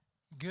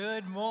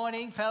Good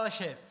morning,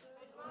 fellowship.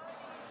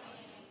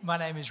 My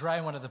name is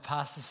Ray, one of the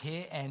pastors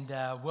here, and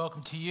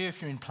welcome to you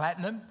if you're in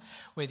Platinum,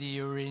 whether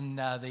you're in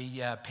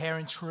the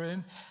parents'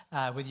 room,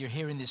 whether you're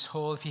here in this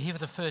hall. If you're here for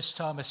the first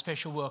time, a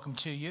special welcome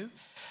to you.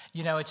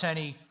 You know, it's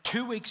only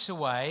 2 weeks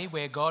away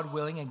where, God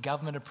willing and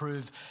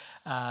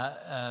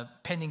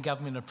pending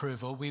government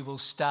approval, we will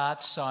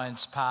start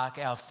Science Park,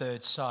 our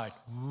third site.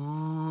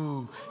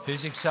 Ooh,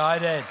 who's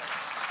excited?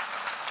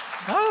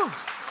 Oh,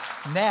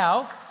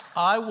 now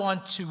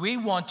we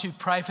want to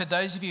pray for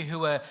those of you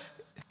who are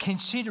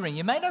considering.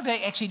 You may not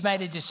have actually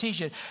made a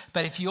decision,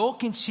 but if you're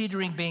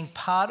considering being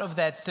part of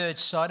that third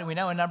site, and we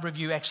know a number of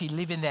you actually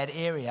live in that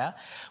area,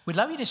 we'd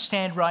love you to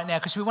stand right now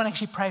because we want to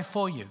actually pray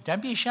for you.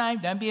 Don't be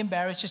ashamed, don't be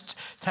embarrassed, just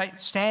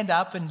stand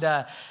up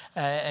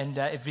and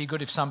it'd be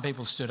good if some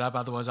people stood up,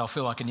 otherwise I'll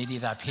feel like an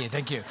idiot up here.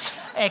 Thank you.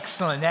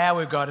 Excellent, now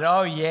we've got it.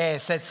 Oh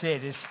yes, that's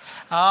it.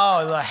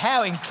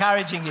 How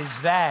encouraging is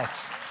that?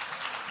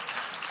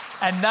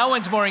 And no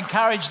one's more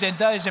encouraged than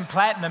those in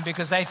Platinum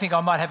because they think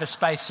I might have a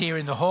space here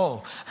in the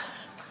hall.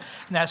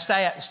 Now,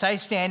 stay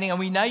standing. And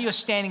we know you're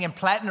standing in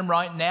Platinum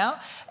right now.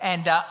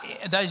 And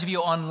those of you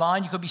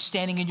online, you could be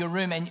standing in your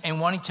room and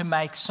wanting to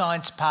make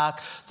Science Park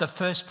the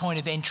first point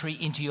of entry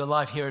into your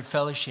life here at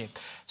Fellowship.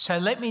 So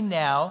let me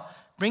now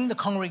bring the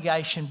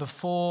congregation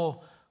before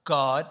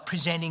God,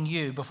 presenting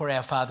you before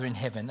our Father in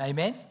heaven.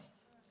 Amen?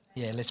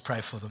 Yeah, let's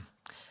pray for them.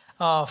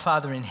 Oh,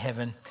 Father in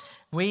heaven,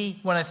 we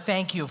want to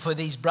thank you for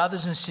these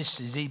brothers and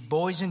sisters, these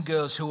boys and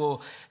girls who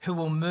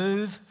will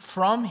move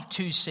from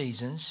Two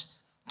Seasons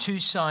to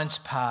Science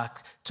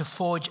Park to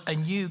forge a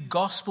new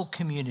gospel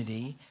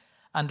community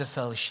under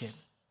Fellowship.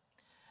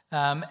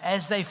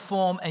 As they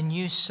form a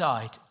new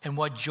site, and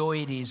what joy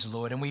it is,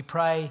 Lord. And we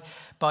pray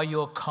by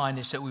your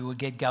kindness that we will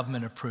get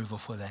government approval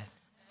for that.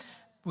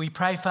 We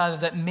pray, Father,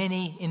 that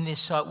many in this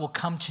site will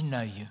come to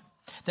know you,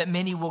 that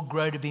many will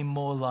grow to be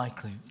more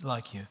like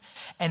you.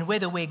 And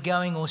whether we're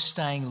going or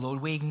staying,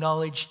 Lord, we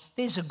acknowledge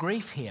there's a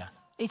grief here.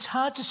 It's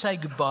hard to say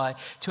goodbye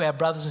to our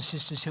brothers and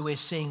sisters who we're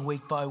seeing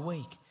week by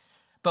week.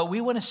 But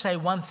we want to say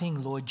one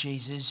thing, Lord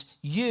Jesus,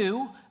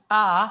 you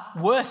are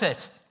worth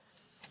it.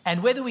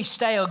 And whether we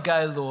stay or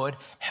go, Lord,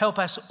 help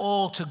us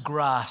all to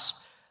grasp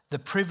the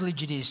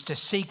privilege it is to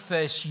seek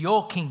first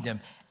your kingdom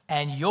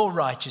and your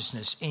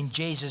righteousness in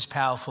Jesus'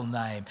 powerful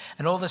name.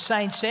 And all the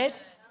saints said?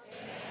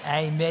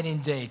 Amen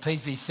indeed.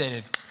 Please be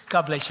seated.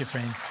 God bless you,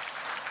 friends.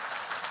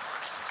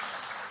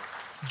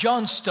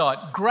 John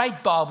Stott,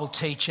 great Bible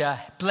teacher,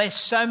 blessed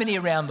so many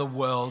around the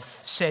world,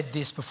 said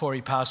this before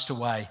he passed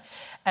away.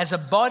 As a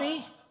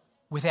body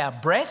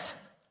without breath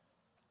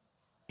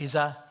is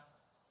a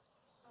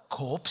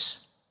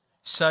corpse,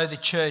 so the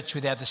church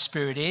without the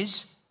Spirit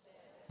is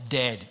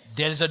dead.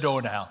 Dead as a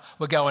doornail.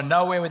 We're going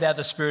nowhere without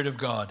the Spirit of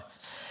God.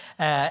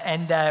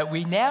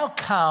 We now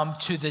come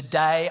to the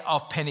day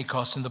of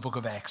Pentecost in the book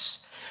of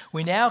Acts.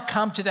 We now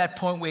come to that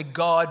point where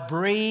God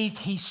breathed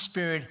his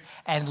Spirit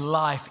and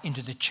life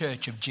into the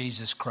church of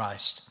Jesus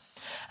Christ.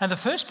 And the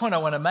first point I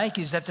want to make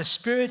is that the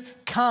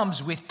Spirit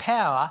comes with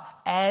power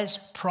as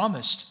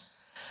promised.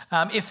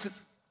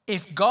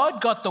 If God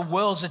got the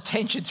world's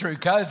attention through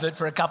COVID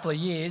for a couple of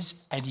years,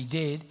 and he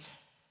did,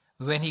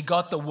 then he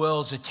got the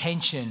world's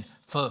attention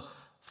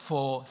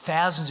for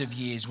thousands of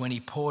years when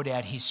he poured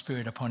out his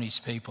Spirit upon his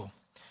people.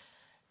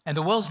 And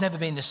the world's never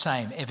been the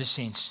same ever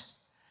since.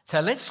 So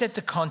let's set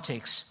the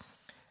context.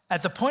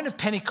 At the point of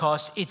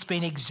Pentecost, it's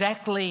been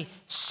exactly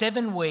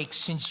 7 weeks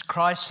since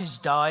Christ has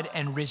died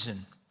and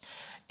risen.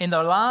 In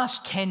the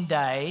last 10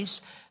 days,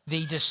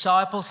 the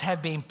disciples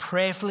have been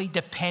prayerfully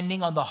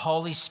depending on the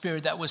Holy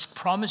Spirit that was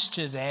promised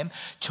to them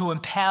to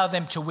empower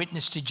them to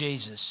witness to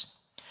Jesus.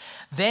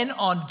 Then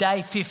on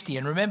day 50,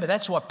 and remember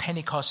that's what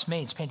Pentecost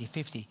means, Pente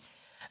 50.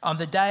 On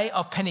the day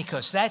of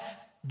Pentecost,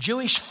 that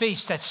Jewish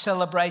feast that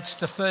celebrates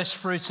the first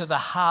fruits of the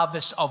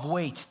harvest of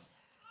wheat,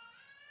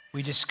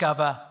 we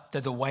discover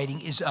that the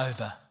waiting is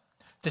over.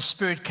 The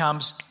Spirit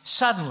comes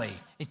suddenly.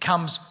 It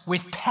comes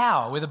with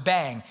power, with a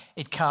bang.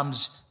 It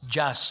comes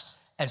just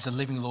as the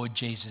living Lord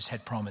Jesus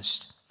had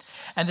promised.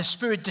 And the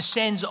Spirit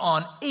descends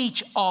on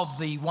each of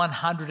the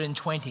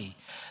 120.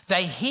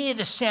 They hear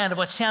the sound of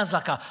what sounds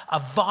like a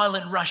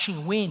violent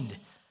rushing wind.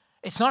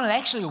 It's not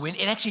actually a wind.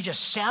 It actually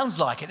just sounds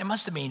like it. It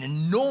must have been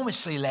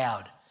enormously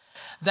loud.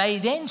 They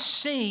then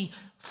see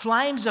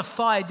flames of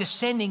fire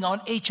descending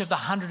on each of the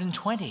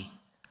 120.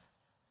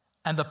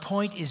 And the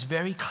point is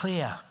very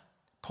clear.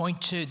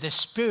 Point 2, the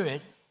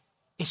Spirit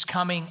is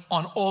coming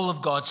on all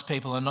of God's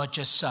people and not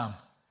just some.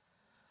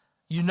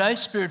 You know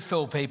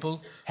Spirit-filled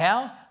people.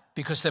 How?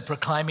 Because they're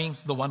proclaiming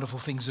the wonderful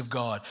things of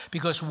God.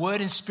 Because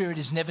word and spirit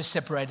is never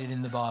separated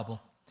in the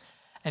Bible.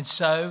 And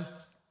so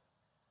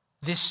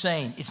this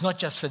scene, it's not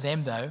just for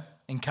them though,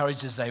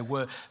 encouraged as they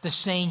were. The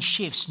scene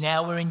shifts.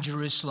 Now we're in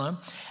Jerusalem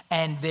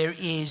and there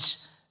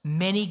is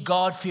many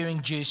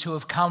God-fearing Jews who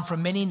have come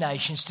from many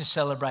nations to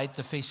celebrate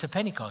the Feast of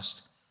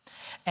Pentecost.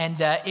 And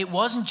it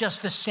wasn't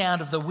just the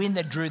sound of the wind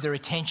that drew their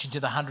attention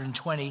to the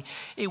 120.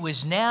 It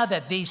was now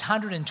that these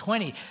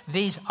 120,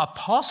 these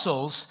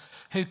apostles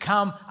who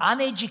come,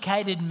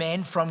 uneducated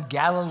men from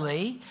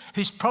Galilee,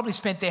 who's probably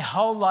spent their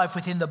whole life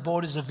within the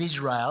borders of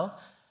Israel.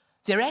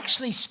 They're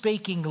actually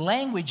speaking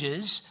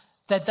languages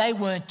that they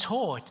weren't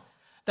taught.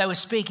 They were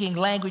speaking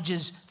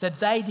languages that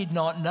they did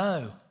not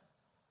know.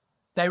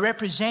 They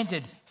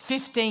represented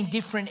 15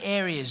 different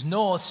areas,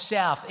 north,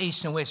 south,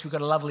 east and west. We've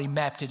got a lovely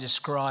map to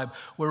describe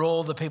where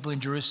all the people in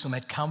Jerusalem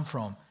had come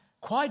from.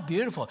 Quite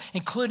beautiful,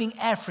 including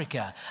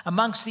Africa,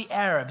 amongst the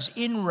Arabs,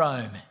 in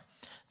Rome.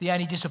 The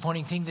only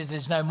disappointing thing is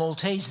there's no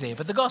Maltese there,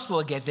 but the gospel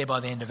will get there by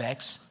the end of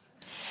Acts.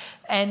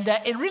 And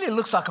it really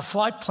looks like a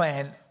flight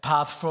plan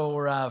path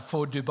for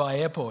Dubai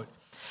Airport.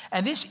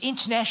 And this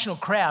international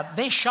crowd,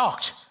 they're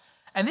shocked.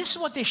 And this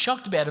is what they're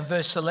shocked about in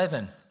verse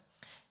 11.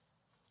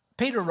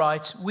 Peter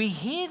writes, we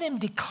hear them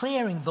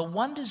declaring the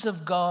wonders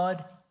of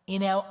God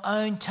in our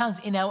own tongues,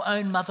 in our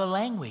own mother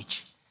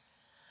language.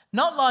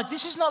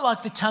 This is not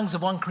like the tongues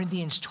of 1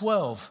 Corinthians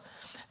 12.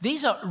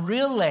 These are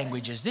real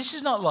languages. This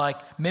is not like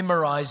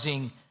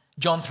memorizing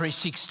John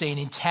 3:16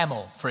 in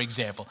Tamil, for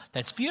example.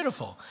 That's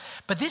beautiful.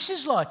 But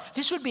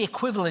this would be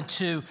equivalent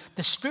to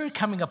the Spirit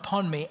coming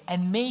upon me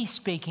and me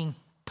speaking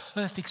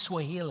perfect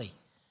Swahili.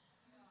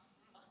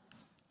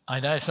 I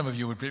know some of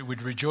you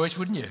would rejoice,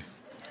 wouldn't you?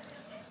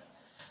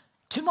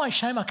 To my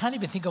shame, I can't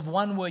even think of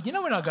one word. You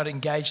know, when I got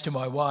engaged to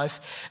my wife,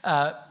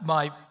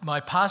 my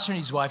pastor and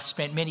his wife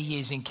spent many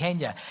years in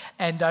Kenya.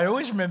 And I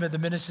always remember the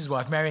minister's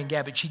wife, Marion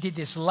Gabbett. She did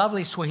this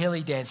lovely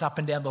Swahili dance up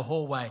and down the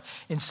hallway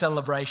in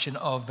celebration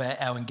of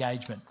our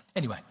engagement.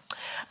 Anyway,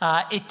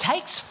 it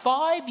takes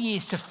 5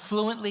 years to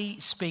fluently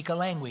speak a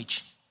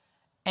language.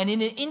 And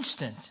in an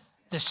instant,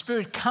 the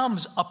Spirit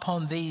comes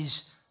upon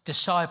these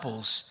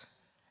disciples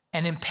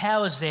and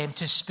empowers them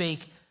to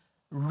speak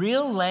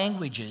real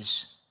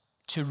languages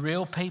to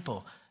real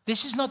people.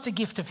 This is not the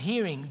gift of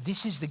hearing,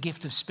 this is the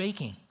gift of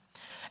speaking.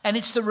 And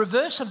it's the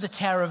reverse of the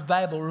Tower of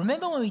Babel.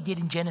 Remember when we did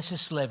in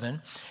Genesis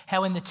 11,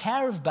 how in the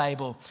Tower of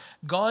Babel,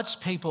 God's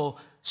people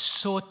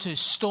sought to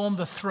storm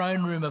the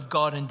throne room of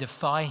God and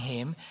defy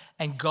him,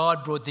 and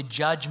God brought the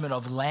judgment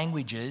of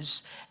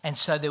languages, and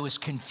so there was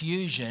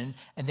confusion,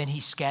 and then he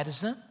scatters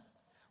them?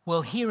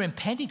 Well, here in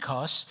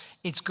Pentecost,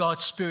 it's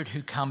God's Spirit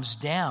who comes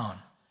down,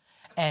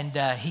 and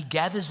he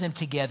gathers them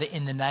together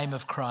in the name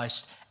of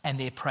Christ, and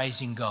they're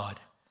praising God.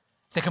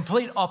 The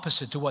complete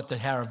opposite to what the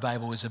Tower of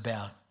Babel was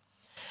about.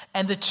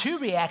 And the two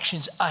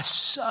reactions are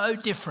so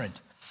different.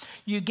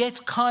 You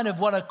get kind of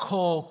what I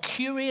call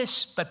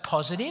curious but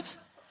positive,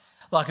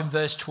 like in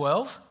verse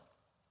 12.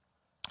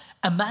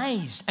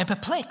 Amazed and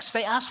perplexed,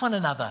 they ask one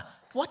another,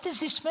 what does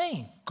this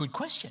mean? Good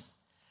question.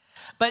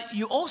 But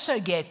you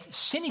also get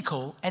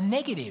cynical and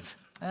negative.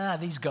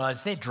 These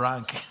guys, they're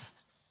drunk.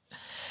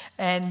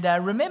 And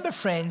remember,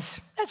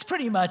 friends, that's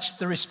pretty much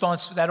the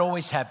response that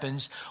always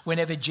happens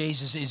whenever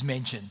Jesus is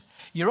mentioned.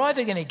 You're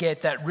either going to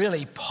get that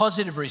really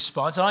positive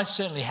response, and I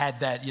certainly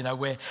had that,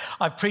 where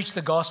I've preached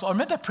the gospel. I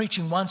remember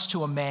preaching once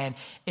to a man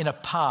in a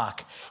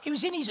park. He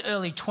was in his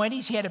early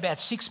 20s. He had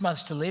about 6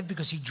 months to live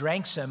because he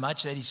drank so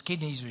much that his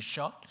kidneys were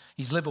shot,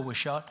 his liver was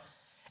shot.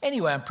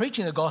 Anyway, I'm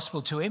preaching the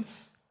gospel to him.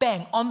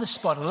 Bang, on the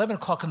spot, at 11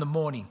 o'clock in the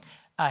morning,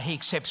 he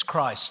accepts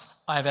Christ.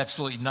 I have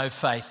absolutely no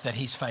faith that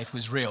his faith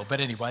was real. But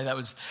anyway,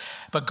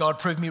 but God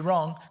proved me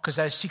wrong, because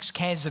those 6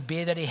 cans of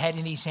beer that he had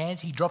in his hands,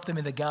 he dropped them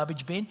in the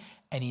garbage bin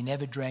and he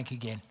never drank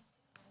again.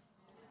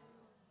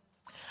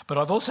 But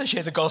I've also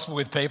shared the gospel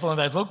with people and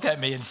they've looked at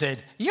me and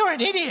said, you're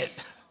an idiot.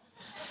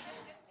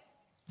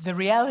 The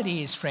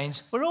reality is,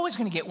 friends, we're always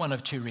going to get one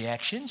of two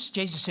reactions.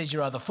 Jesus says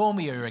you're either for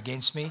me or you're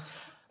against me.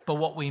 But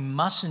what we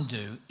mustn't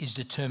do is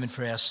determine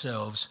for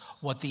ourselves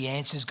what the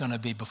answer is going to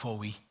be before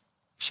we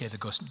share the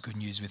good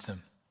news with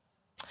them.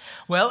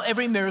 Well,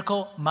 every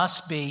miracle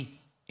must be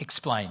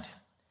explained.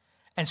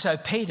 And so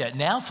Peter,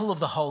 now full of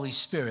the Holy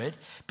Spirit,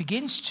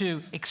 begins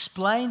to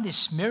explain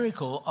this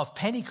miracle of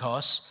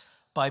Pentecost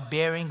by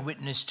bearing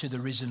witness to the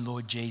risen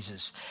Lord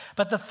Jesus.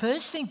 But the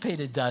first thing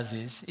Peter does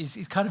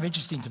is kind of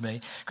interesting to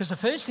me, because the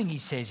first thing he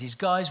says is,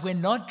 guys, we're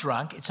not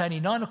drunk. It's only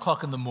 9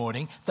 o'clock in the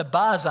morning. The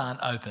bars aren't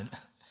open.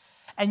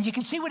 And you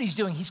can see what he's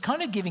doing. He's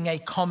kind of giving a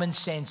common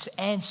sense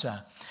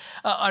answer.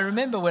 I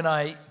remember when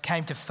I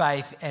came to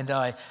faith and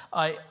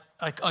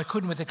I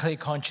couldn't with a clear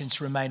conscience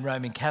remain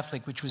Roman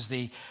Catholic, which was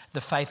the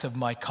faith of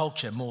my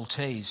culture,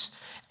 Maltese.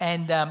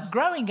 And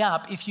growing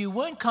up, if you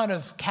weren't kind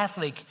of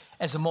Catholic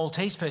as a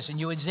Maltese person,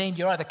 you were deemed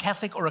you're either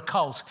Catholic or a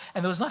cult,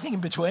 and there was nothing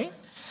in between.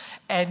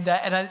 And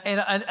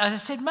I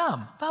said,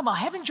 Mum, I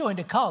haven't joined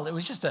a cult. It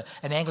was just an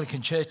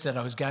Anglican church that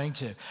I was going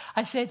to.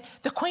 I said,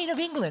 the Queen of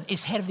England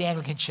is head of the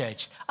Anglican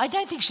Church. I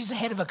don't think she's the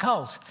head of a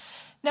cult.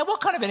 Now,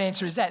 what kind of an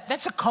answer is that?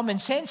 That's a common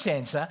sense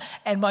answer.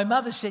 And my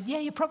mother said, yeah,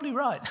 you're probably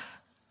right.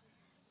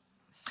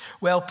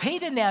 Well,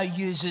 Peter now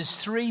uses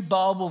 3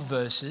 Bible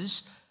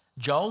verses,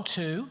 Joel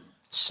 2,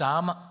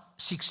 Psalm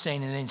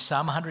 16, and then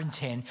Psalm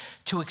 110,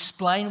 to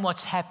explain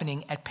what's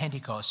happening at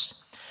Pentecost.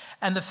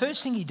 And the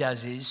first thing he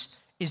does is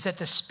that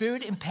the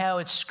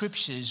Spirit-empowered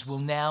scriptures will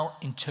now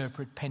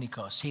interpret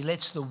Pentecost. He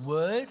lets the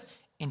word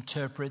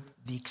interpret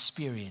the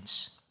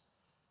experience.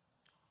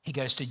 He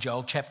goes to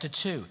Joel chapter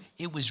 2.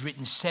 It was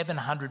written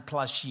 700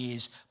 plus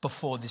years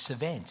before this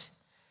event.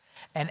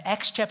 And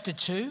Acts chapter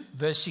 2,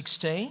 verse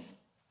 16,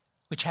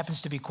 which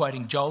happens to be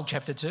quoting Joel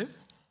chapter 2,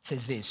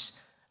 says this: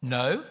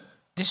 "No,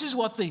 this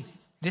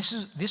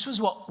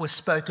was what was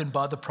spoken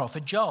by the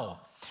prophet Joel.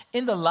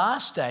 In the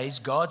last days,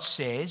 God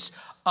says,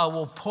 I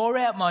will pour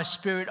out my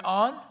spirit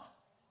on,"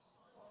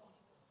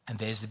 and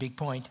there's the big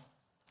point,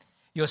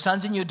 "your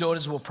sons and your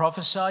daughters will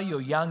prophesy,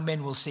 your young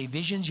men will see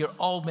visions, your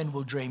old men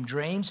will dream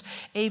dreams.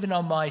 Even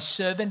on my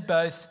servant,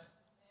 both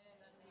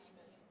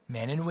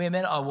men and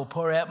women, I will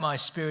pour out my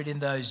spirit in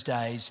those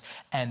days,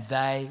 and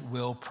they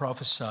will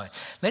prophesy."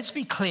 Let's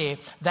be clear,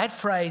 that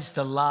phrase,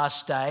 the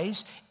last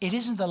days, it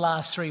isn't the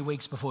last 3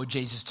 weeks before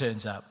Jesus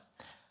turns up.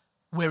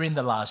 We're in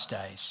the last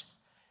days.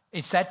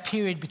 It's that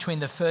period between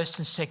the first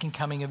and second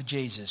coming of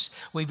Jesus.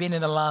 We've been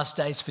in the last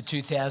days for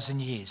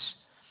 2,000 years.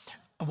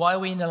 Why are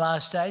we in the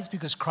last days?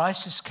 Because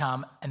Christ has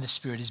come and the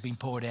Spirit has been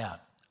poured out.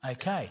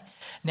 Okay.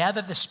 Now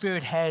that the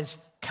Spirit has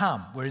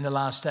come, we're in the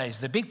last days.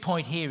 The big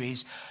point here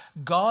is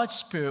God's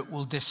Spirit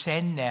will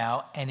descend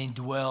now and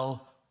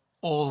indwell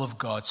all of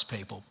God's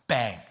people.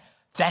 Bang.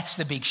 That's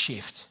the big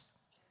shift.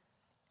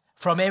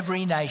 From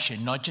every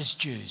nation, not just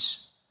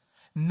Jews.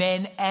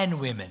 Men and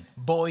women,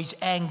 boys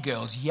and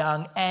girls,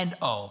 young and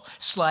old,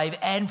 slave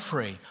and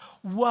free.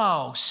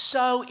 Wow,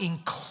 so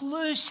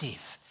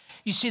inclusive.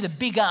 You see the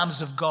big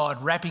arms of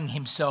God wrapping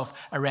himself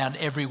around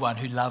everyone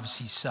who loves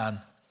his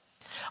son.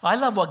 I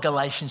love what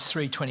Galatians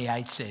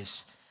 3:28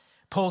 says.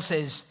 Paul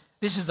says,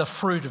 this is the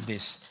fruit of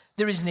this.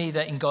 There is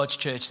neither, in God's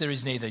church, there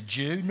is neither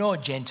Jew nor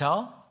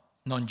Gentile,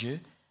 non-Jew,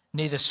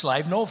 neither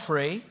slave nor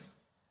free,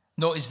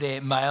 nor is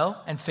there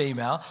male and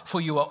female, for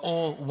you are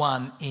all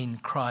one in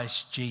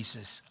Christ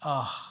Jesus.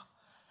 Oh,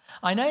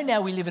 I know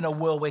now we live in a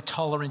world where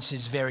tolerance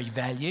is very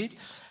valued,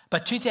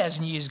 but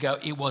 2,000 years ago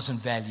it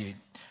wasn't valued.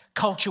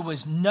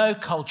 No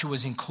culture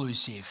was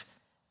inclusive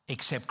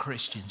except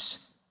Christians.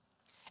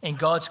 In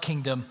God's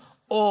kingdom,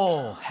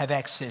 all have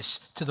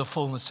access to the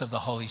fullness of the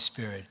Holy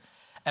Spirit.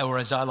 Or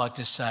as I like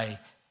to say,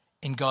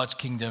 in God's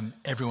kingdom,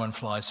 everyone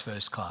flies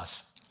first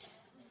class.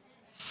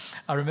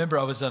 I remember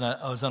I was on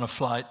a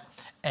flight,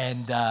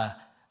 and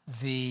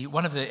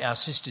one of our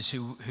sisters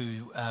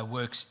who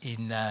works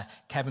in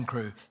cabin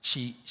crew,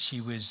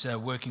 she was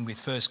working with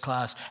first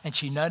class, and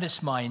she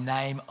noticed my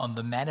name on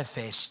the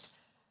manifest.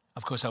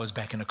 Of course, I was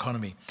back in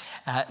economy.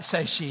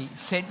 So she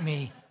sent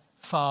me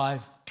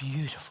 5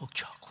 beautiful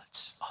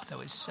chocolates. Oh, they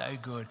were so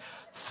good.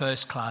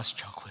 First class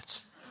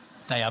chocolates.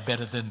 They are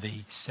better than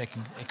the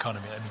second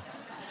economy. I mean,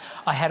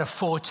 I had a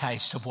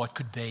foretaste of what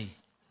could be.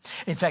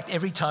 In fact,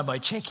 every time I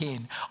check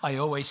in, I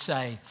always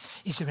say,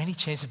 is there any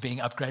chance of being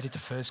upgraded to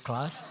first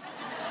class?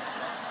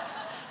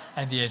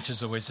 And the answer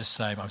is always the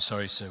same. I'm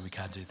sorry, sir, we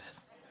can't do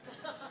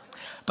that.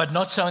 But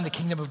not so in the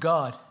kingdom of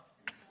God.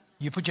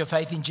 You put your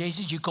faith in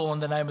Jesus, you call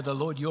on the name of the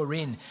Lord, you're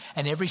in.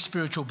 And every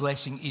spiritual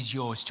blessing is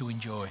yours to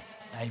enjoy.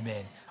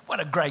 Amen. What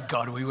a great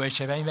God we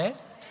worship. Amen.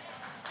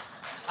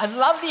 I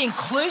love the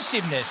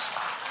inclusiveness.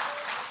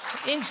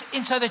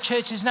 Inside the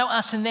church, there's no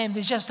us and them.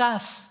 There's just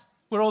us.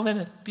 We're all in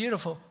it.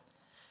 Beautiful.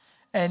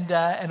 And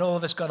all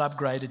of us got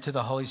upgraded to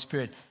the Holy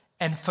Spirit.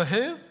 And for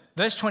who?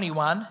 Verse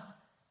 21,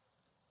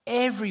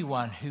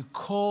 everyone who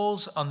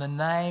calls on the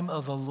name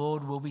of the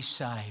Lord will be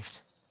saved.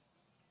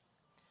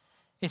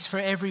 It's for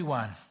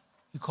everyone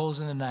who calls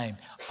on the name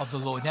of the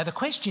Lord. Now the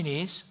question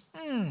is,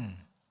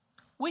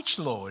 which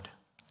Lord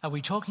are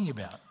we talking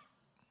about?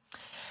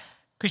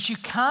 Because you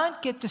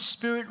can't get the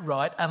Spirit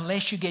right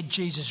unless you get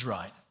Jesus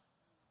right.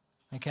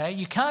 Okay?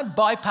 You can't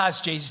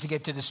bypass Jesus to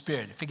get to the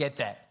Spirit. Forget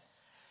that.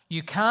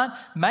 You can't.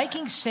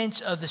 Making sense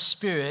of the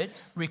Spirit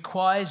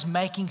requires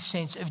making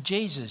sense of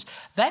Jesus.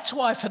 That's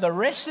why for the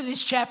rest of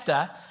this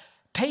chapter,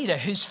 Peter,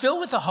 who's filled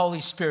with the Holy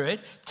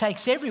Spirit,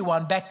 takes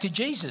everyone back to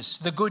Jesus,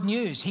 the good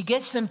news. He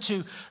gets them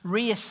to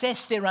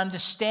reassess their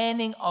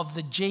understanding of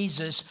the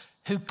Jesus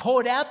who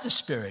poured out the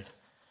Spirit.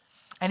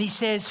 And he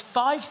says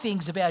 5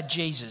 things about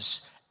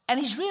Jesus. And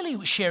he's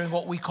really sharing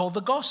what we call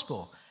the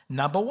gospel.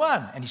 Number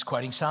 1, and he's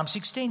quoting Psalm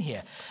 16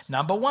 here.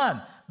 Number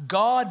 1,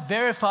 God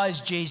verifies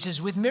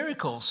Jesus with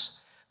miracles.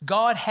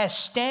 God has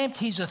stamped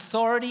his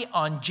authority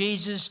on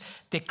Jesus,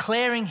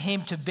 declaring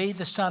him to be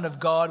the Son of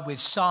God with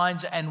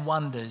signs and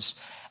wonders.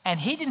 And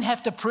he didn't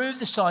have to prove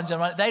the signs and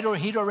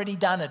wonders. He'd already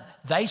done it.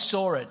 They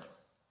saw it.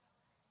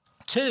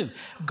 2,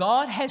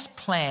 God has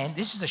planned,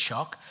 this is the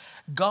shock,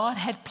 God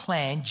had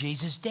planned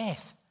Jesus'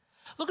 death.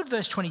 Look at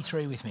verse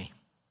 23 with me.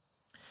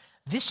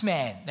 This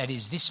man, that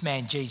is, this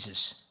man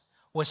Jesus,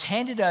 was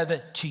handed over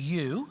to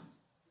you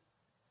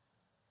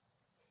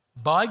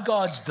by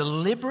God's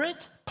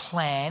deliberate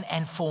plan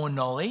and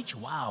foreknowledge.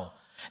 Wow.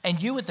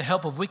 And you, with the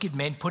help of wicked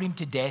men, put him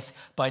to death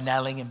by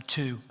nailing him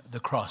to the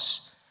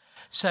cross.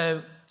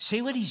 So,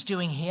 see what he's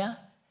doing here?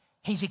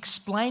 He's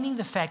explaining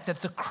the fact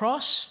that the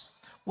cross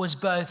was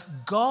both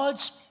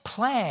God's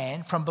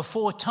plan from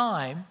before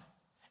time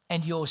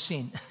and your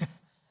sin.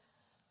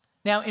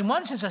 Now, in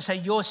one sense, I say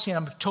your sin,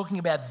 I'm talking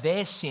about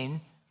their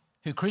sin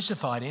who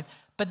crucified him,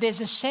 but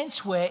there's a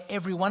sense where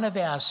every one of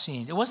our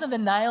sins, it wasn't the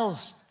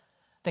nails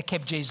that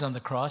kept Jesus on the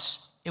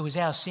cross. It was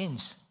our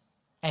sins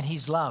and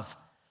his love.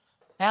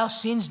 Our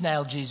sins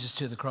nailed Jesus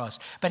to the cross.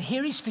 But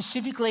here he's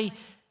specifically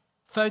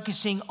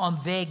focusing on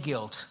their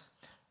guilt.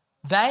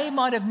 They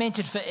might have meant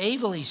it for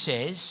evil, he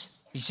says.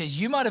 He says,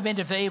 you might have meant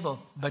it for evil,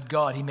 but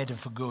God, he meant it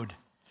for good.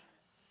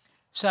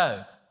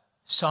 So,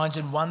 signs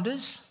and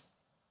wonders,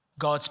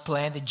 God's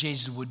plan that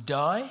Jesus would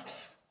die.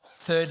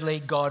 Thirdly,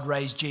 God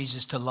raised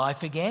Jesus to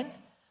life again.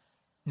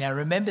 Now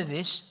remember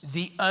this,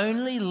 the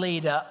only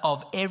leader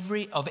of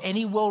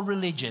any world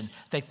religion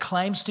that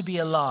claims to be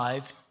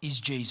alive is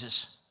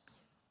Jesus.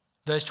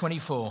 Verse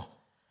 24,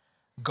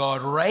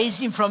 God raised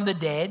him from the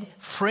dead,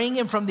 freeing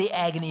him from the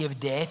agony of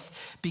death,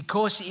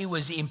 because it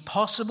was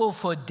impossible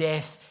for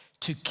death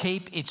to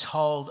keep its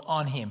hold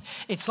on him.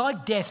 It's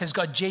like death has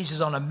got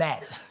Jesus on a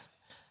mat,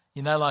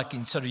 you know, like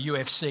in sort of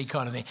UFC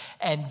kind of thing,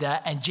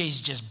 and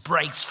Jesus just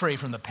breaks free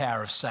from the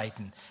power of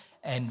Satan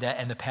and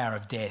the power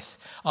of death.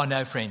 Oh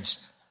no, friends,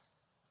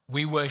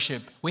 we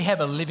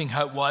have a living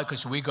hope. Why?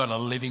 Because we've got a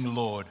living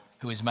Lord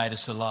who has made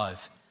us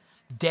alive.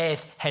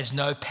 Death has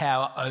no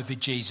power over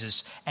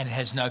Jesus, and it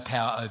has no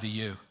power over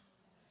you.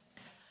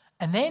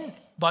 And then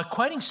by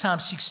quoting Psalm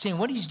 16,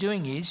 what he's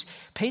doing is,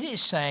 Peter is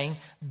saying,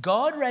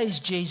 God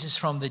raised Jesus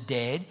from the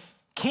dead.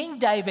 King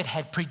David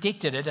had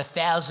predicted it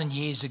 1,000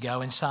 years ago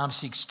in Psalm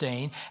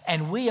 16,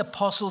 and we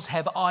apostles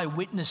have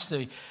eyewitnessed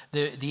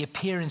the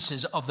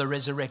appearances of the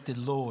resurrected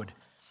Lord.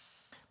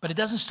 But it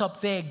doesn't stop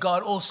there.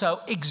 God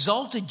also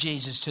exalted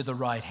Jesus to the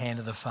right hand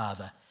of the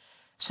Father.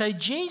 So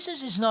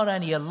Jesus is not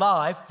only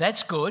alive,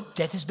 that's good,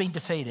 death has been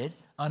defeated,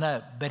 I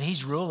know, but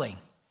he's ruling.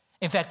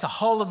 In fact, the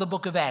whole of the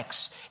book of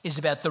Acts is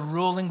about the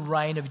ruling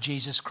reign of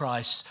Jesus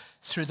Christ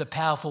through the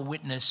powerful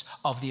witness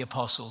of the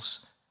apostles,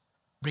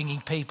 bringing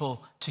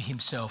people to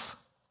himself.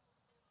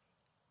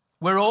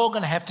 We're all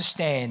going to have to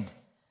stand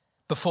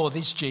before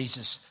this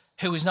Jesus,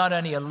 who is not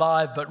only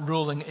alive but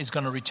ruling, is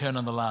going to return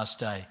on the last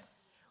day.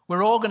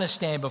 We're all going to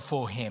stand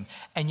before him.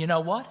 And you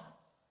know what?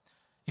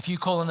 If you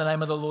call on the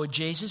name of the Lord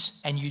Jesus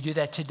and you do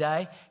that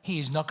today, he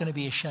is not going to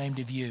be ashamed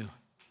of you.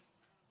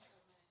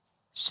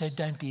 So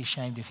don't be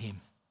ashamed of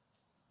him.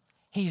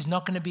 He is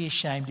not going to be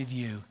ashamed of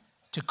you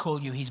to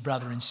call you his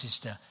brother and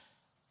sister,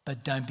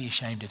 but don't be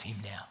ashamed of him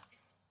now.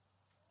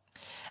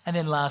 And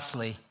then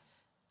lastly,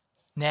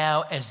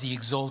 now as the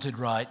exalted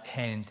right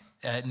hand,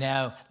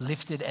 now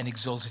lifted and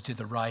exalted to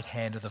the right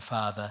hand of the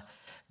Father,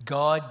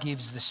 God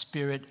gives the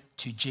Spirit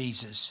to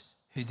Jesus,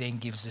 who then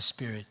gives the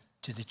Spirit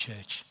to the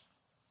church.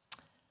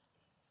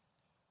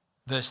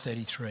 Verse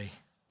 33,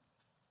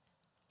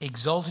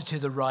 exalted to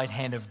the right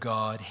hand of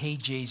God, he,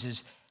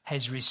 Jesus,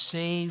 has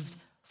received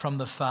from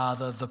the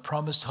Father the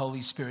promised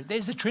Holy Spirit.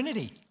 There's the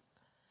Trinity.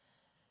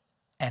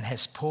 And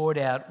has poured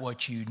out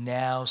what you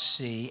now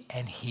see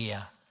and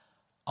hear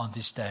on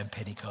this day of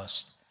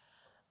Pentecost.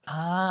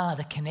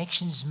 The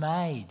connection's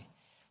made.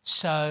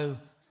 So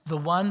the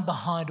one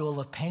behind all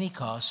of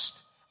Pentecost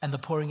and the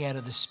pouring out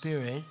of the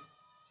Spirit,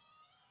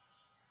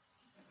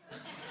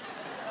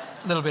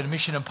 a little bit of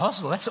Mission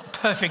Impossible. That's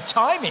perfect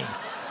timing.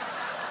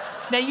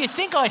 Now, you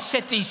think I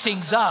set these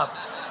things up.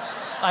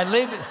 I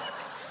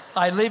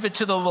leave it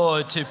to the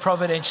Lord to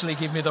providentially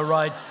give me the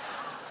right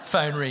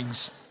phone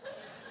rings.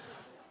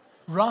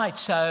 Right,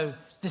 so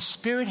the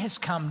Spirit has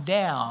come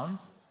down,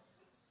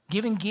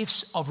 giving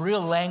gifts of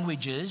real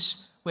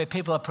languages where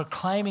people are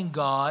proclaiming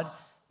God.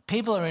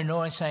 People are in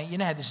awe and saying, you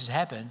know how this has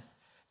happened?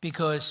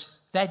 Because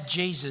that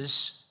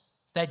Jesus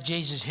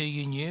who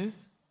you knew,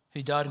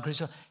 who died and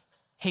crucified,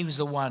 he was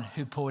the one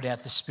who poured out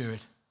the Spirit.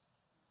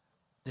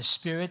 The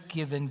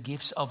Spirit-given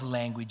gifts of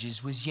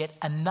languages was yet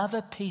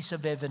another piece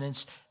of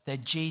evidence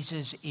that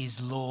Jesus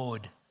is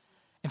Lord.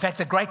 In fact,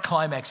 the great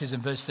climax is in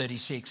verse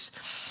 36.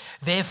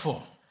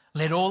 Therefore,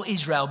 let all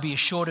Israel be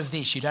assured of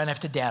this, you don't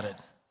have to doubt it,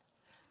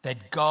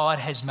 that God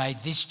has made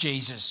this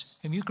Jesus,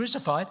 whom you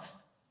crucified,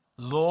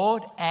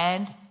 Lord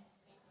and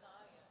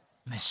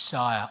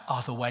Messiah.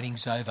 Oh, the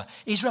waiting's over.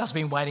 Israel's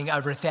been waiting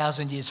over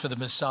 1,000 years for the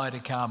Messiah to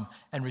come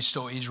and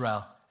restore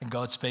Israel and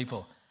God's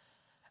people.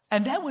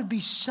 And that would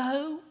be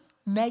so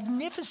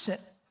magnificent.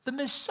 The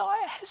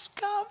Messiah has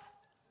come.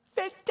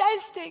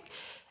 Fantastic.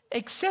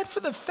 Except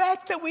for the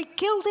fact that we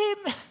killed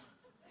him.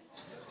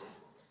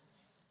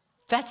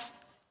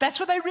 That's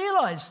what they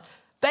realized.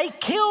 They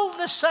killed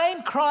the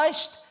same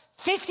Christ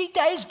 50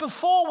 days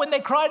before when they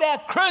cried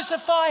out,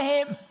 crucify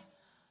him.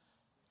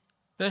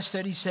 Verse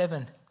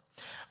 37.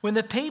 When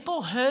the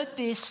people heard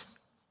this,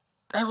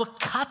 they were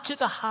cut to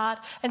the heart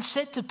and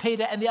said to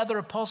Peter and the other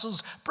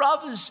apostles,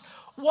 brothers,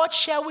 what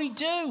shall we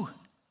do?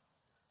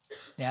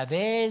 Now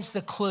there's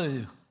the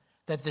clue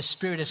that the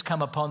Spirit has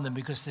come upon them,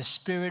 because the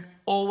Spirit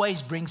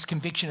always brings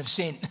conviction of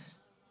sin.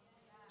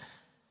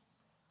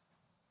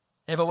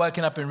 Ever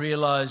woken up and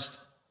realised,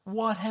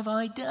 what have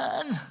I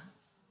done?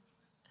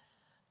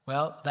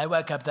 Well, they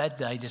woke up that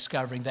day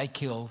discovering they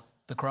killed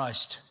the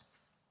Christ.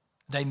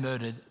 They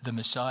murdered the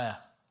Messiah.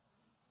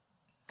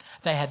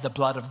 They had the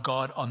blood of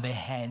God on their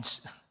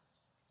hands.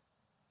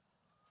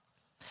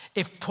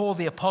 If Paul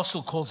the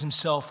Apostle calls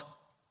himself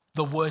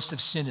the worst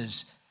of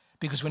sinners,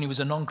 because when he was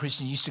a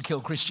non-Christian he used to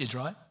kill Christians,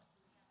 right?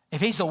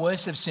 If he's the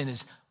worst of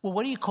sinners, well,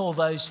 what do you call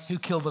those who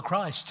kill the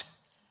Christ?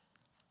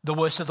 The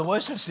worst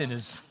of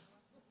sinners.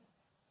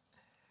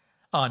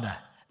 Oh, no,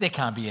 there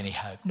can't be any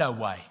hope. No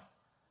way.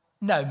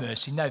 No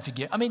mercy, no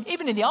forgiveness. I mean,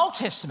 even in the Old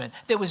Testament,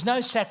 there was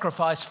no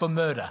sacrifice for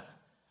murder.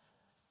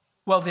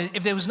 Well,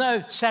 if there was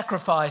no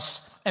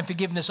sacrifice and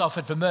forgiveness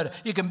offered for murder,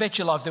 you can bet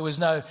your life there was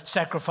no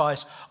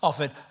sacrifice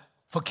offered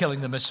for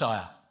killing the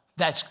Messiah.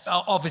 That's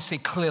obviously,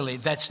 clearly,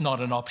 that's not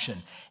an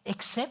option.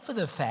 Except for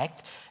the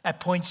fact, at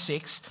point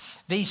 6,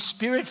 these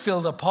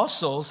spirit-filled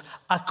apostles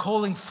are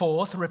calling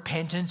forth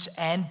repentance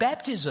and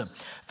baptism.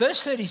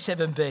 Verse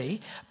 37b,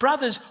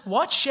 brothers,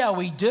 what shall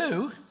we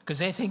do? Because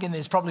they're thinking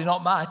there's probably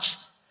not much.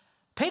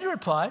 Peter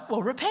replied,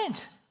 well,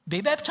 repent. Be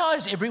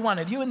baptized, every one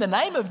of you, in the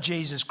name of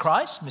Jesus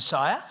Christ,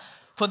 Messiah,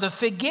 for the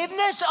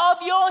forgiveness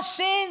of your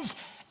sins,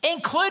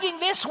 including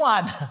this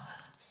one.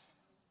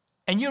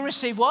 And you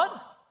receive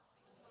what?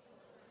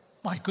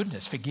 My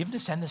goodness,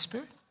 forgiveness and the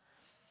Spirit.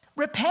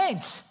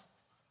 Repent,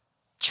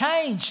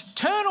 change,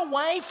 turn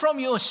away from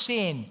your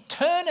sin.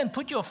 Turn and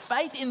put your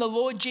faith in the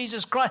Lord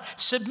Jesus Christ.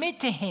 Submit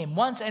to him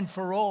once and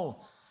for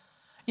all.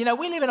 You know,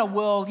 we live in a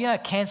world,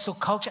 cancel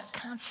culture. I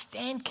can't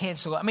stand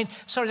cancel. I mean,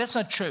 sorry, that's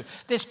not true.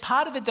 There's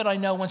part of it that I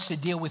know wants to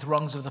deal with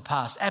wrongs of the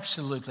past.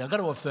 Absolutely. I've got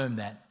to affirm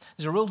that.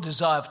 There's a real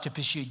desire to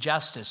pursue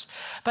justice.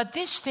 But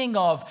this thing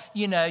of,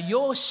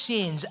 your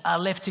sins are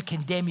left to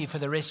condemn you for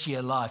the rest of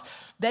your life,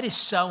 that is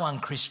so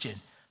un-Christian.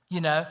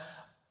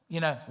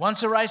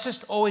 Once a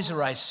racist, always a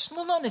racist.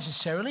 Well, not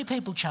necessarily.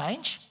 People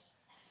change.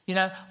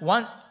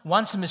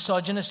 Once a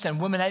misogynist and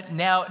women,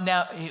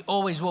 now he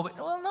always will be.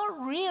 Well,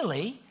 not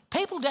really.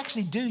 People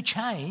actually do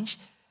change,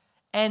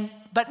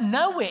 but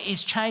nowhere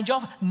is change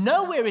offered.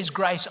 Nowhere is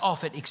grace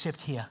offered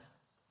except here.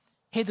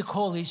 Here the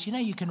call is,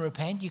 you can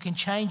repent, you can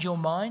change your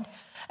mind,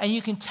 and you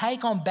can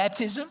take on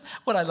baptism.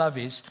 What I love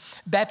is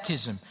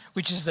baptism,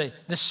 which is the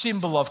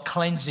symbol of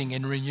cleansing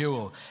and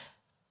renewal.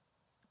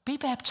 Be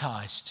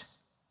baptized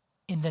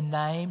in the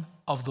name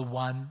of the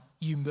one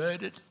you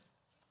murdered.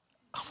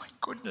 Oh my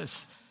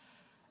goodness.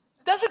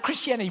 Doesn't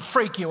Christianity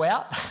freak you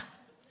out?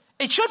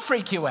 It should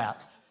freak you out,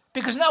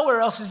 because nowhere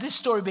else is this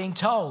story being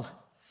told.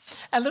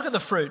 And look at the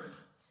fruit.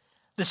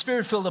 The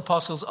Spirit-filled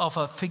apostles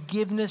offer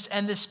forgiveness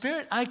and the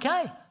Spirit.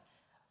 Okay.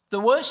 The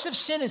worst of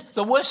sinners,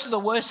 the worst of the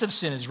worst of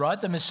sinners, right?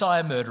 The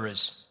Messiah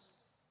murderers.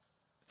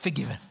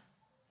 Forgiven.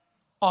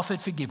 Offered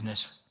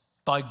forgiveness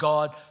by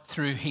God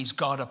through his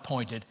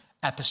God-appointed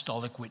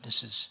apostolic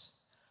witnesses.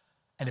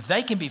 And if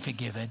they can be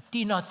forgiven, do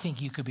you not think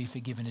you could be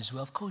forgiven as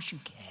well? Of course you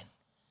can.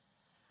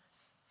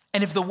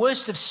 And if the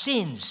worst of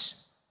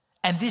sins,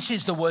 and this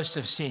is the worst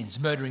of sins,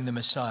 murdering the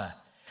Messiah,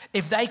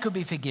 if they could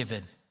be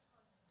forgiven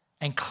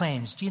and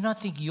cleansed, do you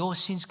not think your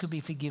sins could be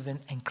forgiven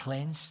and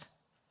cleansed?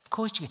 Of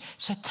course you can.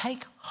 So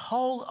take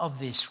hold of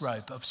this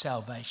rope of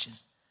salvation.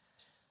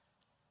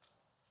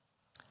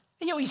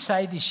 We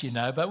say this,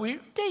 but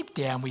deep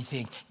down we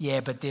think,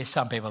 but there's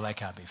some people they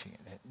can't be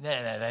forgiven.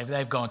 No,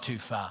 they've gone too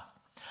far.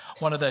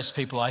 One of those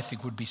people I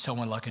think would be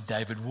someone like a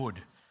David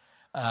Wood.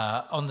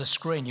 On the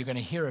screen you're going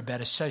to hear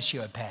about a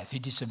sociopath who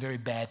did some very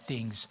bad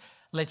things.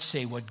 Let's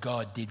see what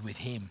God did with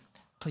him.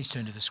 Please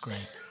turn to the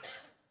screen.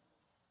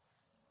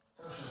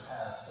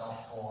 Sociopaths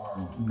don't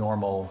form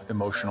normal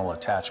emotional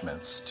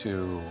attachments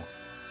to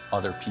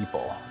other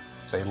people.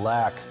 They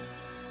lack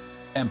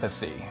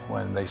empathy.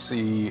 When they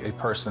see a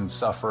person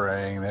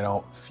suffering, they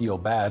don't feel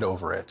bad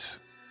over it.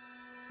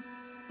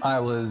 I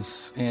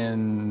was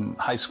in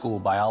high school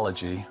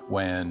biology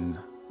when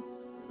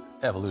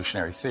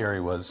evolutionary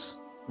theory was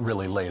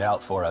really laid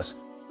out for us.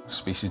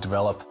 Species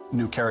develop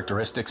new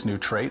characteristics, new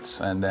traits,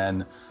 and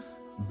then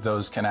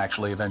those can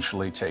actually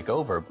eventually take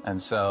over.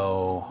 And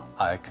so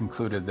I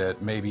concluded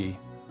that maybe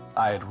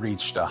I had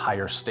reached a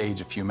higher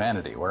stage of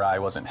humanity where I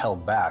wasn't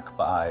held back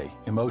by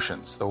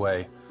emotions the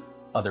way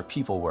other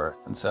people were.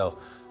 And so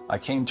I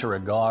came to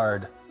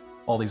regard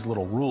all these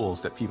little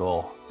rules that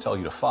people tell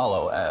you to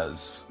follow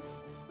as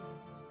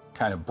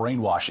kind of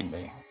brainwashing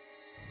me.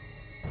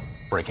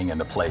 Breaking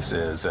into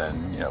places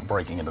and,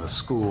 breaking into the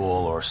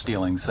school or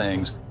stealing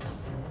things.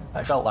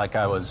 I felt like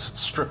I was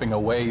stripping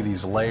away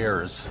these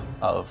layers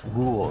of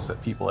rules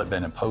that people had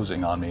been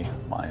imposing on me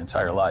my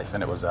entire life,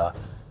 and it was an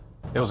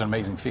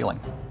amazing feeling.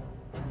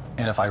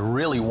 And if I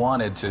really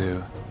wanted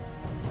to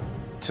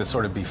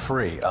sort of be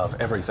free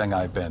of everything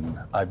I've been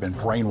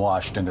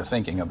brainwashed into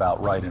thinking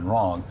about right and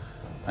wrong,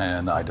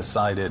 and I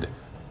decided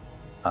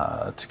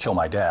to kill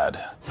my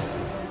dad.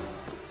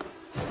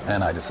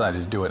 And I decided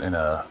to do it in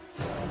a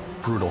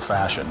brutal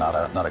fashion,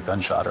 not a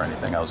gunshot or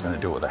anything. I was going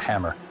to do it with a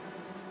hammer.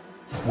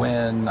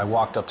 When I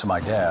walked up to my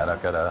dad, I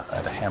had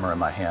a hammer in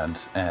my hand,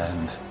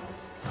 and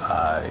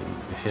I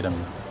hit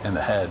him in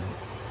the head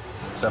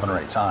 7 or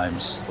 8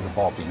 times with a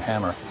ball beam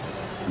hammer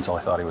until I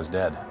thought he was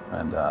dead,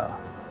 and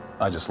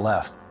I just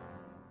left.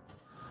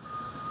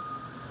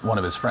 One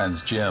of his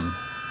friends, Jim,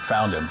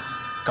 found him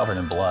covered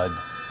in blood,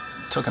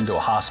 took him to a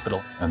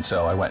hospital, and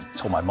so I went and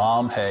told my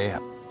mom, hey,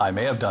 I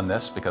may have done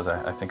this because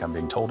I think I'm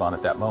being told on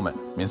at that moment.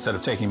 Instead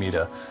of taking me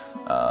to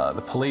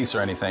the police or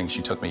anything,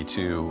 she took me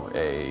to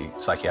a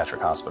psychiatric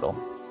hospital.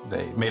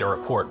 They made a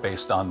report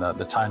based on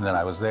the time that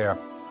I was there,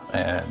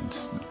 and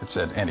it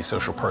said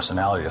antisocial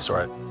personality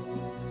disorder.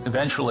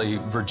 Eventually,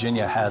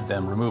 Virginia had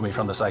them remove me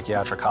from the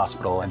psychiatric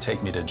hospital and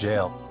take me to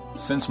jail.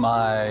 Since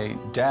my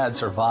dad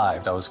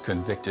survived, I was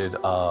convicted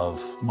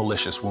of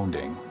malicious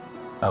wounding.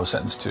 I was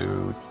sentenced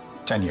to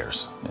 10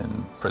 years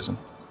in prison.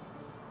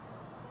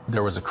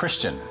 There was a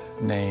Christian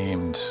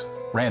named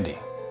Randy,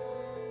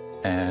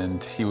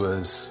 and he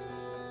was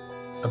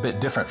a bit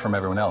different from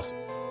everyone else.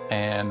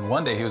 And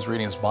one day he was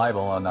reading his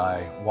Bible, and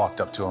I walked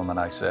up to him and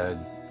I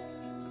said,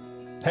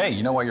 "Hey,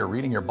 you know why you're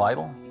reading your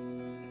Bible?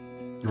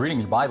 You're reading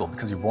your Bible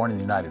because you're born in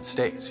the United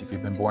States. If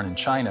you've been born in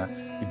China,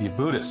 you'd be a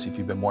Buddhist. If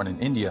you've been born in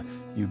India,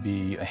 you'd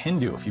be a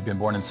Hindu. If you've been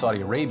born in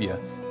Saudi Arabia,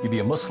 you'd be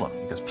a Muslim,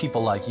 because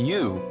people like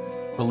you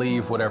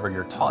believe whatever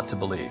you're taught to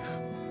believe."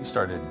 He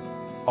started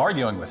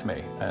arguing with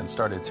me and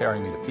started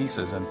tearing me to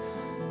pieces. And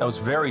that was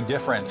very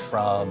different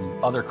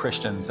from other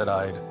Christians that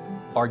I'd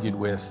argued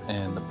with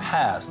in the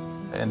past.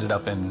 I ended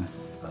up in,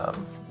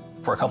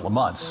 for a couple of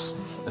months,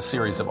 a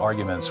series of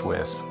arguments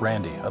with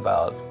Randy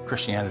about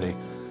Christianity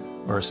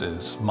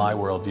versus my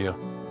worldview.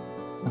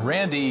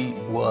 Randy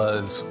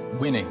was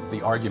winning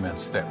the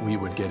arguments that we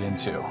would get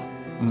into.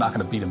 I'm not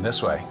going to beat him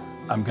this way.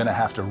 I'm going to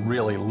have to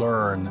really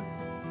learn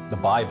the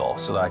Bible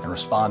so that I can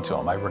respond to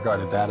him. I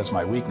regarded that as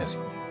my weakness.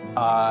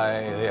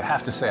 I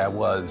have to say I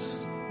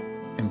was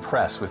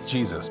impressed with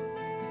Jesus.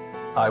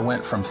 I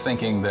went from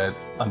thinking that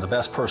I'm the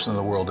best person in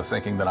the world to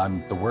thinking that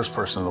I'm the worst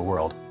person in the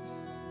world.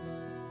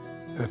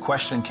 The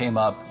question came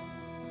up,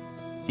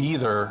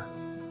 either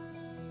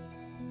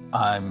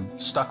I'm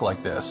stuck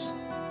like this,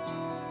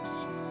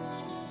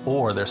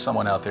 or there's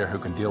someone out there who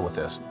can deal with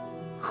this,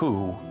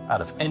 who, out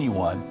of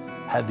anyone,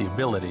 had the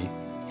ability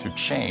to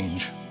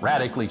change,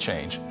 radically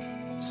change,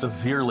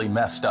 severely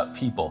messed up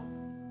people.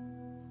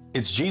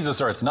 It's Jesus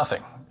or it's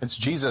nothing. It's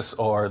Jesus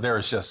or there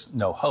is just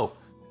no hope.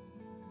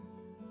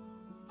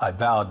 I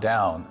bowed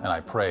down and I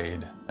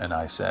prayed and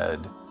I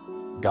said,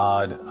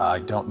 "God, I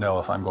don't know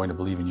if I'm going to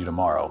believe in you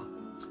tomorrow,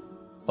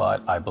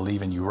 but I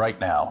believe in you right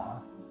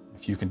now.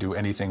 If you can do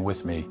anything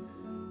with me,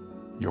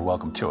 you're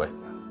welcome to it."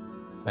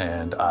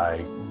 And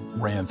I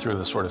ran through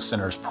the sort of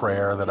sinner's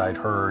prayer that I'd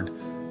heard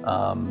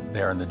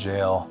there in the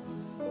jail.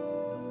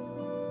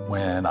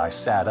 When I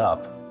sat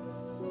up,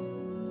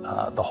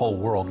 the whole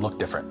world looked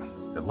different.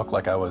 It looked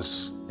like I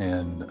was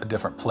in a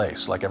different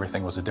place, like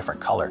everything was a different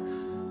color.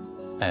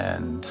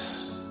 And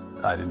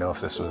I didn't know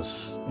if this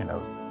was, there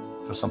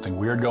was something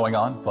weird going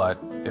on, but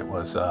it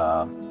was,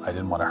 I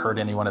didn't want to hurt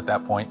anyone at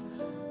that point.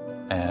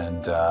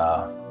 And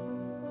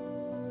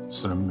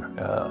sort of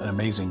an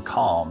amazing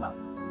calm.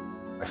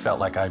 I felt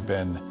like I'd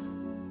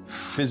been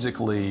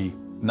physically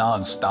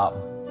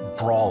nonstop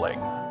brawling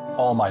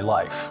all my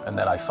life, and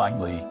that I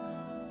finally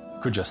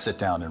could just sit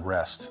down and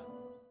rest.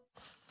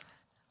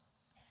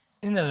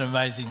 Isn't that an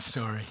amazing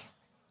story?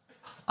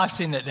 I've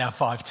seen that now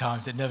 5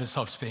 times. It never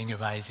stops being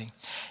amazing.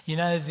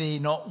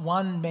 Not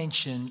one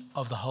mention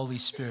of the Holy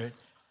Spirit,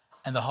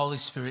 and the Holy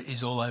Spirit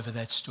is all over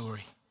that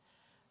story.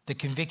 The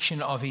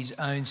conviction of his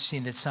own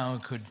sin, that someone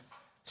could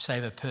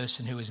save a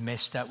person who was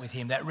messed up with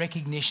him. That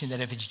recognition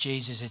that if it's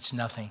Jesus, it's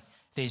nothing.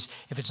 If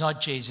it's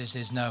not Jesus,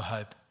 there's no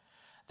hope.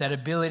 That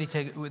ability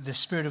to, the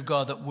Spirit of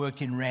God that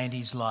worked in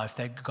Randy's life,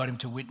 that got him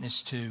to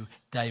witness to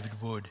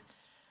David Wood.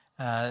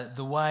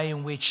 The way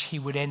in which he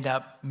would end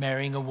up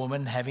marrying a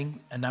woman,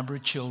 having a number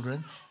of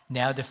children,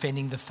 now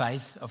defending the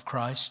faith of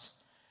Christ,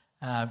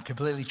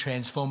 completely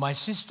transformed. My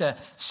sister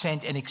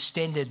sent an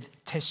extended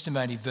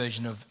testimony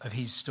version of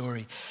his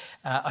story.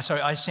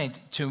 I sent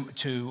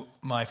to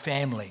my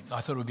family. I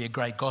thought it would be a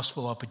great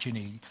gospel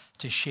opportunity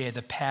to share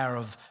the power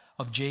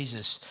of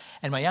Jesus.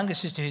 And my younger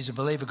sister, who's a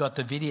believer, got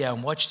the video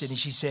and watched it, and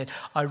she said,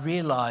 "I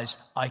realise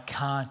I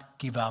can't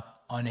give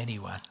up on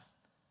anyone."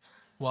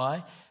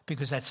 Why?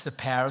 Because that's the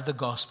power of the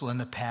gospel and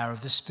the power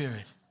of the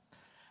Spirit.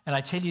 And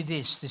I tell you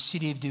this, the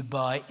city of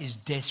Dubai is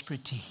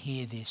desperate to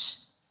hear this,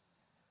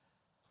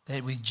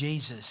 that with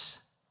Jesus,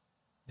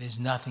 there's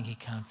nothing he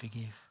can't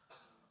forgive.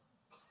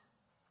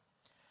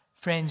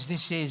 Friends,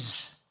 this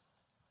is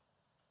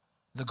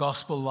the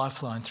gospel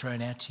lifeline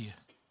thrown out to you.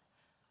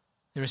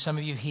 There are some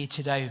of you here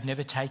today who've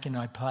never taken,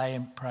 I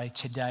pray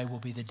today will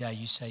be the day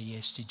you say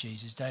yes to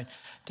Jesus.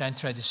 Don't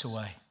throw this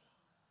away.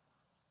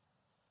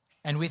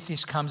 And with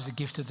this comes the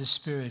gift of the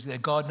Spirit,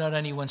 that God not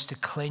only wants to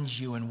cleanse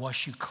you and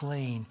wash you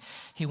clean,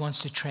 he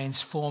wants to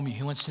transform you.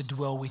 He wants to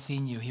dwell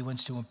within you. He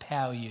wants to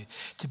empower you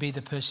to be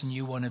the person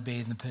you want to be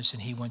and the person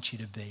he wants you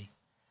to be.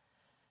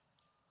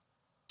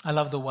 I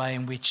love the way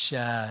in which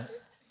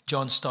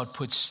John Stott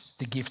puts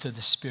the gift of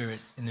the Spirit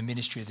in the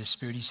ministry of the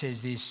Spirit. He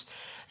says this,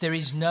 "There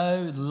is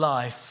no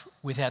life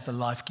without the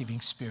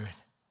life-giving Spirit.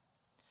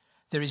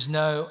 There is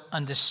no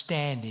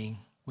understanding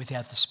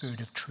without the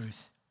Spirit of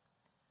truth.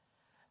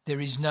 There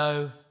is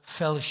no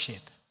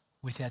fellowship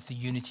without the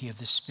unity of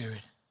the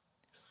Spirit.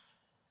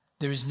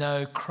 There is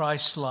no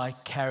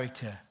Christ-like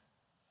character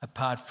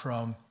apart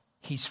from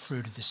his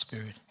fruit of the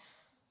Spirit.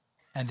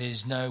 And there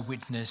is no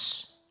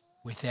witness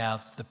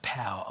without the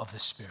power of the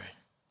Spirit."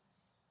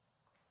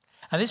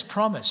 And this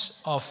promise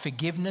of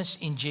forgiveness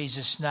in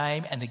Jesus'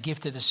 name and the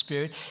gift of the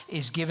Spirit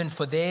is given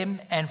for them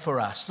and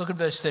for us. Look at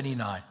verse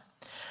 39.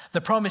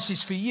 The promise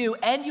is for you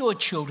and your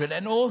children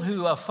and all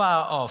who are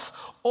far off,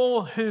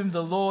 all whom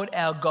the Lord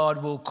our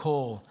God will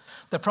call.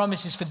 The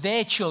promise is for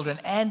their children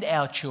and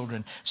our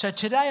children. So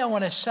today I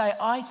want to say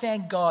I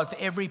thank God for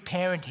every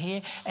parent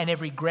here and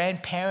every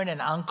grandparent and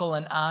uncle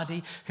and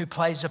auntie who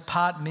plays a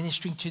part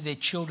ministering to their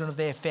children of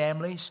their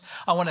families.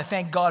 I want to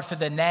thank God for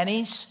the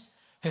nannies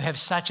who have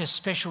such a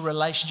special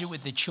relationship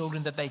with the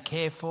children that they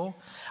care for.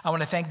 I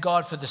want to thank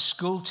God for the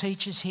school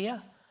teachers here.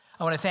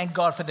 I want to thank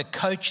God for the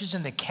coaches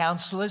and the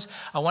counselors.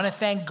 I want to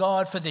thank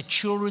God for the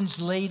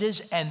children's leaders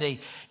and the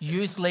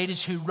youth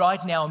leaders who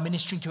right now are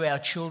ministering to our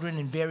children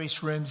in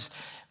various rooms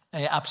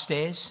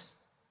upstairs,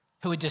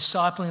 who are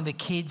discipling the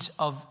kids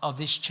of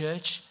this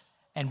church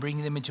and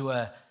bringing them into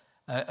a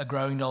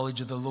growing knowledge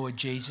of the Lord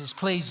Jesus.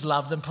 Please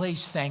love them.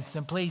 Please thank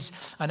them. Please,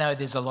 I know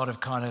there's a lot of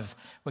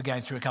we're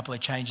going through a couple of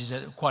changes,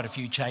 quite a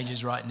few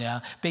changes right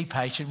now. Be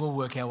patient. We'll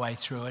work our way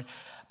through it.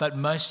 But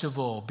most of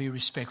all, be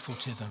respectful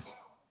to them.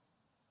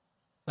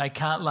 They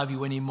can't love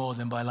you any more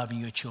than by loving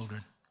your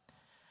children.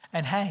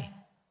 And hey,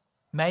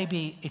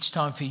 maybe it's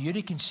time for you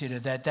to consider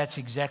that that's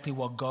exactly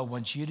what God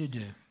wants you to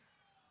do,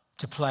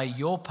 to play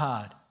your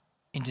part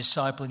in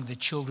discipling the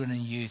children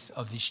and youth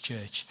of this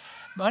church.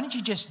 Why don't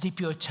you just dip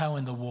your toe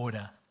in the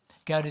water,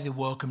 go to the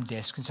welcome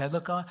desk and say,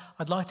 look,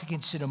 I'd like to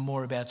consider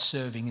more about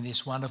serving in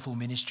this wonderful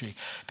ministry,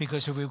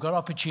 because if we've got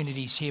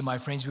opportunities here, my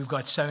friends, we've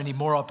got so many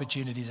more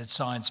opportunities at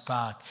Science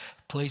Park.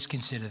 Please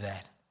consider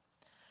that.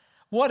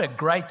 What a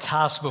great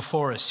task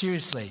before us,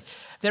 seriously.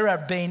 There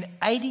have been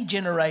 80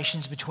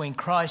 generations between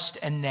Christ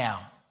and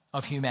now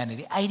of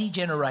humanity. 80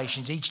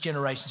 generations, each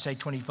generation, say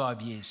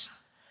 25 years.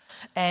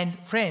 And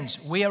friends,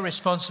 we are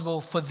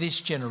responsible for this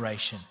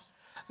generation.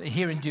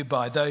 Here in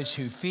Dubai, those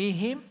who fear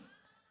him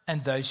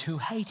and those who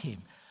hate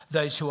him,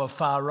 those who are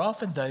far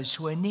off and those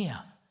who are near.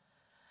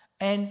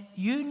 And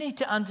you need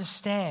to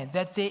understand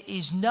that there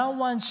is no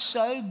one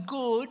so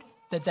good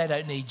that they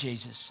don't need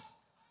Jesus.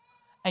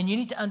 And you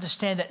need to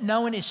understand that no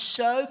one is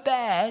so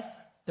bad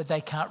that they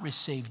can't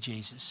receive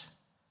Jesus.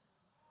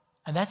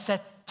 And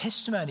that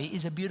testimony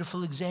is a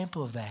beautiful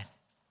example of that.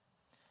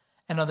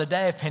 And on the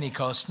day of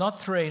Pentecost, not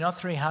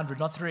 300,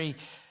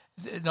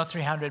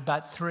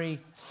 but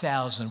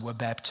 3,000 were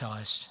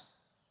baptized.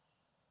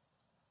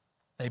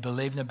 They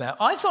believed in the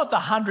I thought the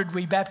 100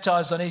 we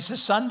baptized on Easter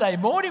Sunday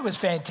morning was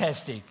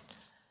fantastic.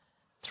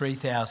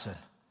 3,000.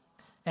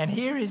 And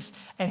here is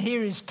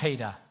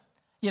Peter.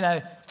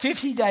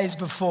 50 days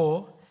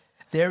before,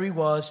 there he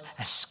was,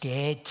 a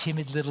scared,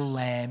 timid little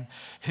lamb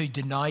who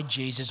denied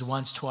Jesus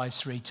once, twice,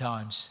 3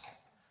 times.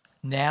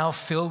 Now,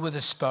 filled with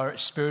the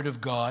Spirit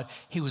of God,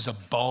 he was a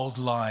bold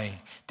lion,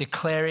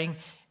 declaring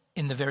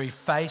in the very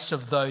face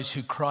of those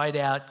who cried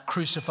out,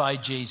 "Crucify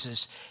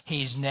Jesus,"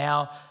 he is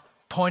now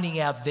pointing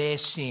out their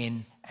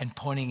sin and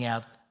pointing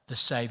out the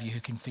Saviour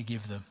who can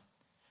forgive them.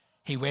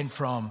 He went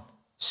from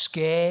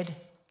scared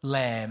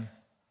lamb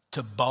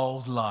to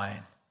bold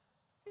lion.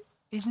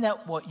 Isn't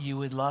that what you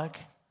would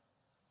like?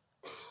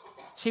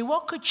 See,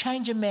 what could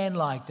change a man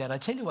like that? I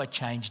tell you what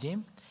changed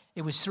him.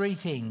 It was 3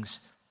 things.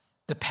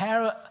 The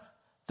power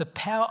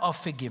of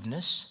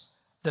forgiveness,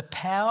 the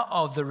power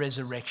of the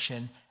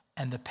resurrection,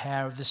 and the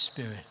power of the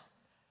Spirit.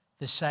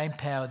 The same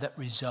power that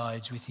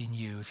resides within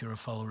you if you're a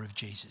follower of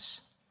Jesus.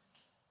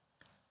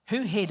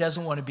 Who here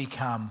doesn't want to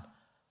become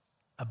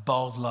a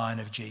bold lion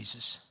of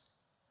Jesus?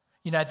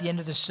 At the end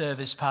of the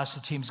service, Pastor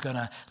Tim's going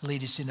to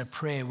lead us in a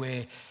prayer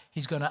where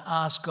he's going to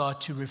ask God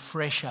to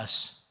refresh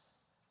us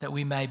that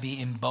we may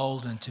be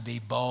emboldened to be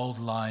bold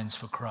lions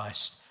for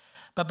Christ.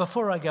 But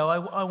before I go,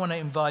 I want to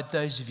invite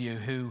those of you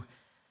who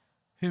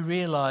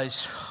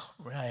realise,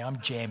 hey,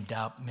 I'm jammed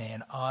up,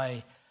 man.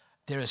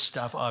 There is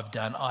stuff I've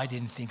done I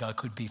didn't think I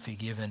could be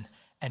forgiven.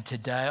 And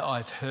today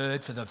I've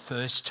heard for the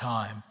first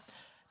time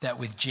that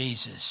with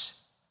Jesus,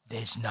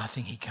 there's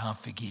nothing he can't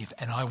forgive.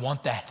 And I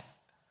want that.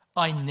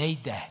 I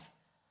need that.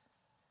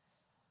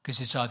 Because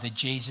it's either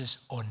Jesus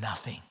or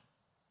nothing.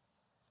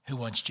 Who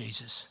wants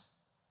Jesus?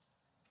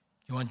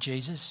 You want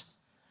Jesus?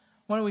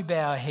 Why don't we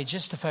bow our heads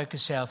just to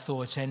focus our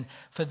thoughts? And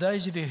for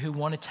those of you who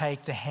want to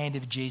take the hand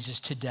of Jesus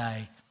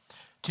today,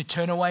 to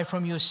turn away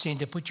from your sin,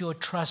 to put your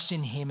trust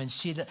in him and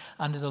sit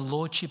under the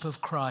lordship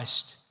of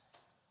Christ,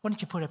 why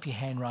don't you put up your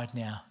hand right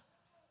now?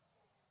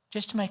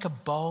 Just to make a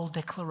bold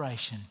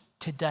declaration.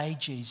 Today,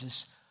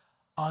 Jesus,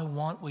 I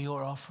want what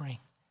you're offering.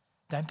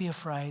 Don't be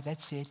afraid.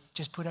 That's it.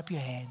 Just put up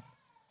your hand.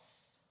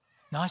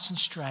 Nice and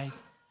straight.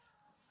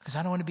 Because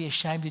I don't want to be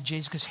ashamed of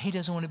Jesus, because he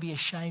doesn't want to be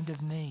ashamed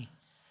of me.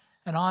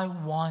 And I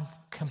want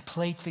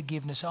complete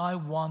forgiveness. I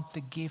want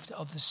the gift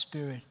of the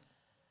Spirit.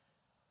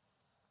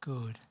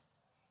 Good.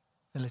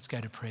 Then let's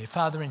go to prayer.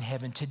 Father in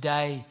heaven,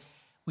 today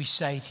we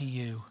say to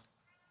you,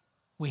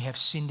 we have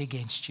sinned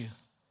against you.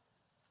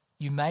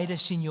 You made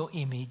us in your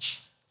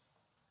image,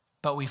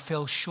 but we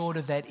fell short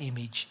of that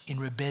image in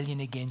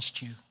rebellion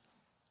against you.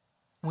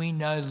 We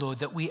know, Lord,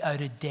 that we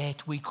owed a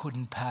debt we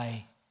couldn't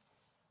pay.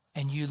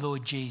 And you,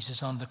 Lord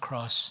Jesus, on the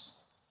cross,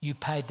 you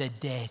paid the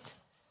debt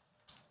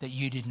that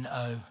you didn't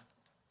owe,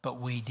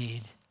 but we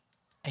did.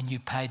 And you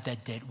paid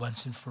that debt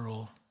once and for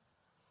all.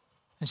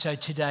 And so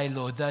today,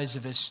 Lord, those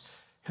of us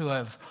who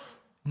have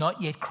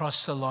not yet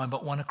crossed the line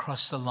but want to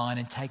cross the line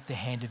and take the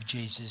hand of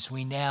Jesus,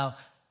 we now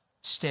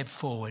step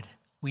forward.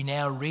 We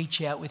now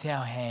reach out with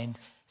our hand,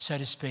 so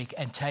to speak,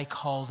 and take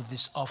hold of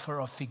this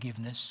offer of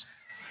forgiveness.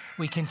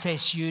 We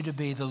confess you to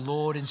be the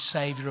Lord and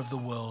Saviour of the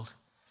world.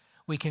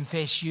 We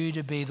confess you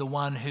to be the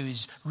one who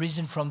is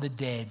risen from the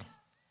dead.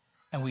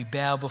 And we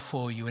bow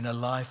before you in a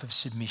life of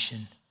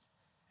submission.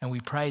 And we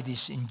pray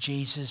this in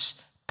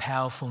Jesus'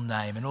 powerful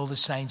name. And all the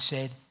saints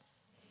said,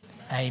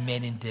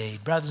 Amen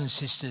indeed. Brothers and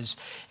sisters,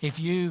 if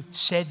you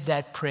said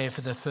that prayer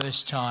for the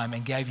first time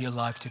and gave your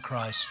life to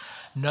Christ,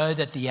 know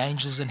that the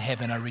angels in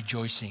heaven are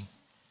rejoicing,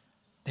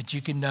 that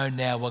you can know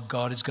now what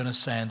God is going to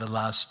say on the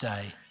last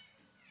day.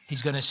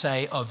 He's going to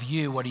say of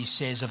you what he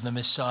says of the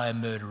Messiah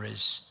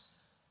murderers,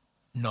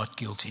 not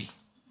guilty.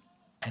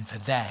 And for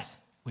that,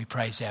 we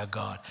praise our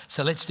God.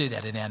 So let's do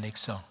that in our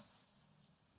next song.